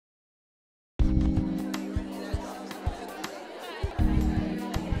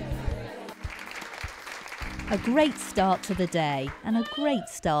A great start to the day and a great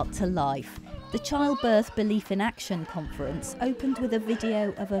start to life. The Childbirth Belief in Action Conference opened with a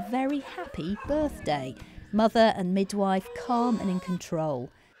video of a very happy birthday. Mother and midwife calm and in control.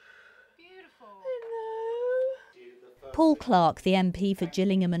 Paul Clark, the MP for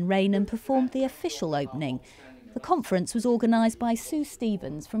Gillingham and Rainham, performed the official opening. The conference was organised by Sue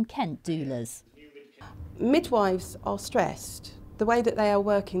Stevens from Kent Doulas. Midwives are stressed. The way that they are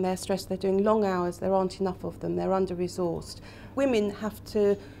working, they're stressed, they're doing long hours, there aren't enough of them, they're under-resourced. Women have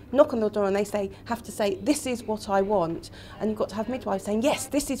to knock on the door and have to say, this is what I want. And you've got to have midwives saying, yes,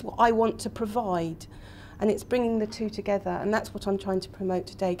 this is what I want to provide. And it's bringing the two together, and that's what I'm trying to promote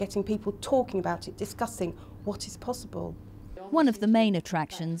today, getting people talking about it, discussing what is possible. One of the main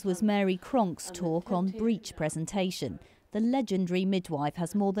attractions was Mary Cronk's talk on breech presentation. The legendary midwife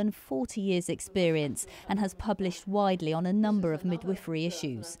has more than 40 years' experience and has published widely on a number of midwifery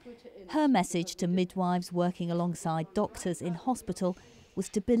issues. Her message to midwives working alongside doctors in hospital was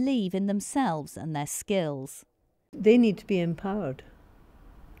to believe in themselves and their skills. They need to be empowered.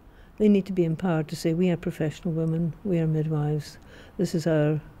 They need to be empowered to say, we are professional women, we are midwives, this is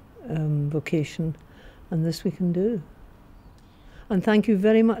our vocation, and this we can do. And thank you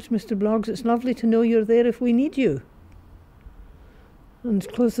very much, Mr. Bloggs. It's lovely to know you're there if we need you. And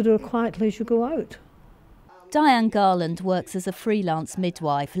close the door quietly as you go out. Diane Garland works as a freelance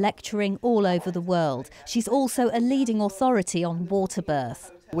midwife, lecturing all over the world. She's also a leading authority on water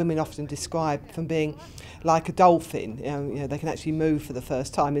birth. Women often describe from being like a dolphin. You know, they can actually move for the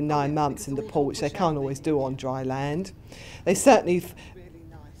first time in 9 months in the pool, which they can't always do on dry land. They certainly,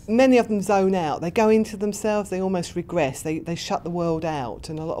 many of them zone out. They go into themselves, they almost regress, they shut the world out,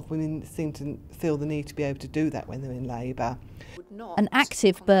 and a lot of women seem to feel the need to be able to do that when they're in labour. An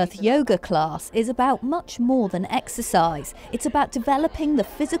active birth yoga class is about much more than exercise. It's about developing the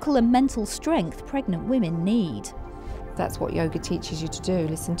physical and mental strength pregnant women need. That's what yoga teaches you to do,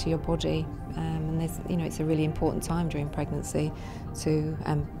 listen to your body. And there's, it's a really important time during pregnancy to,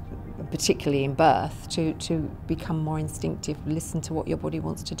 particularly in birth, to become more instinctive, listen to what your body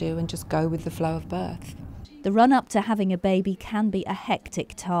wants to do and just go with the flow of birth. The run-up to having a baby can be a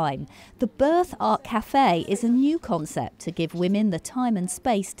hectic time. The Birth Art Cafe is a new concept to give women the time and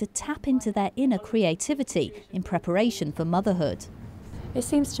space to tap into their inner creativity in preparation for motherhood. It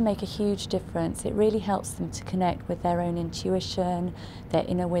seems to make a huge difference. It really helps them to connect with their own intuition, their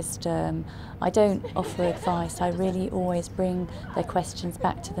inner wisdom. I don't offer advice, I really always bring their questions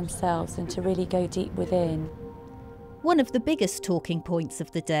back to themselves and to really go deep within. One of the biggest talking points of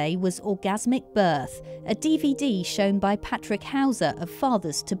the day was Orgasmic Birth, a DVD shown by Patrick Hauser of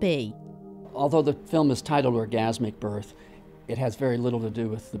Fathers-to-Be. Although the film is titled Orgasmic Birth, it has very little to do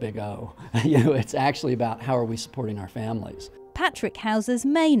with the big O. It's actually about how are we supporting our families. Patrick Hauser's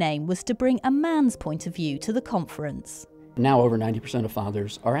main aim was to bring a man's point of view to the conference. Now over 90% of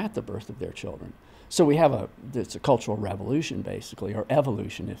fathers are at the birth of their children. So we have it's a cultural revolution, basically, or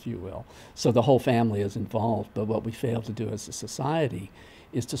evolution, if you will. So the whole family is involved, but what we fail to do as a society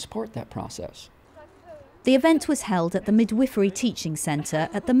is to support that process. The event was held at the Midwifery Teaching Centre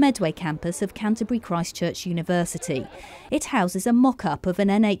at the Medway campus of Canterbury Christ Church University. It houses a mock-up of an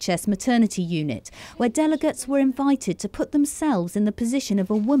NHS maternity unit, where delegates were invited to put themselves in the position of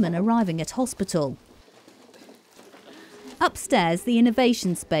a woman arriving at hospital. Upstairs, the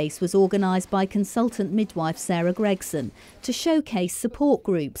innovation space was organised by consultant midwife Sarah Gregson to showcase support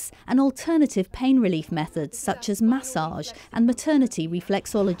groups and alternative pain relief methods such as massage and maternity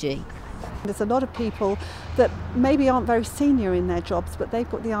reflexology. There's a lot of people that maybe aren't very senior in their jobs, but they've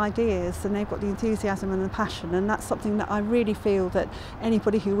got the ideas and they've got the enthusiasm and the passion, and that's something that I really feel that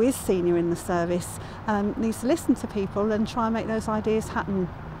anybody who is senior in the service needs to listen to people and try and make those ideas happen.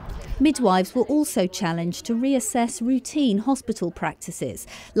 Midwives were also challenged to reassess routine hospital practices,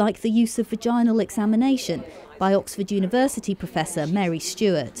 like the use of vaginal examination, by Oxford University professor Mary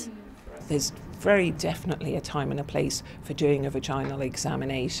Stewart. There's very definitely a time and a place for doing a vaginal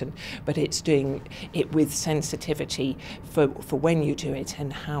examination, but it's doing it with sensitivity for when you do it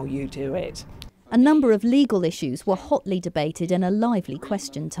and how you do it. A number of legal issues were hotly debated in a lively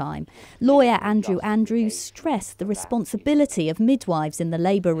question time. Lawyer Andrew Andrews stressed the responsibility of midwives in the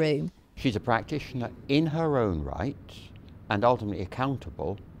labour room. She's a practitioner in her own right and ultimately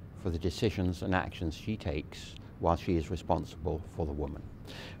accountable for the decisions and actions she takes while she is responsible for the woman.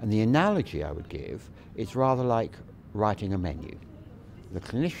 And the analogy I would give is rather like writing a menu. The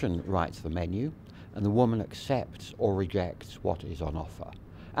clinician writes the menu and the woman accepts or rejects what is on offer.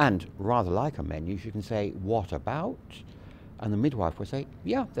 And rather like a menu, she can say, what about? And the midwife will say,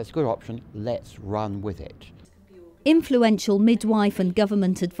 yeah, that's a good option, let's run with it. Influential midwife and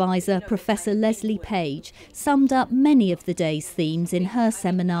government advisor Professor Leslie Page summed up many of the day's themes in her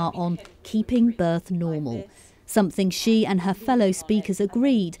seminar on keeping birth normal, something she and her fellow speakers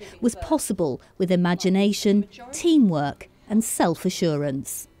agreed was possible with imagination, teamwork and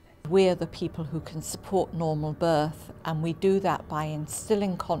self-assurance. We're the people who can support normal birth, and we do that by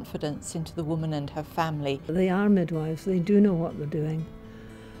instilling confidence into the woman and her family. They are midwives, they do know what they're doing.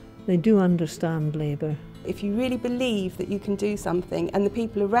 They do understand labour. If you really believe that you can do something and the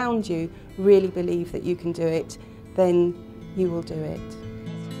people around you really believe that you can do it, then you will do it.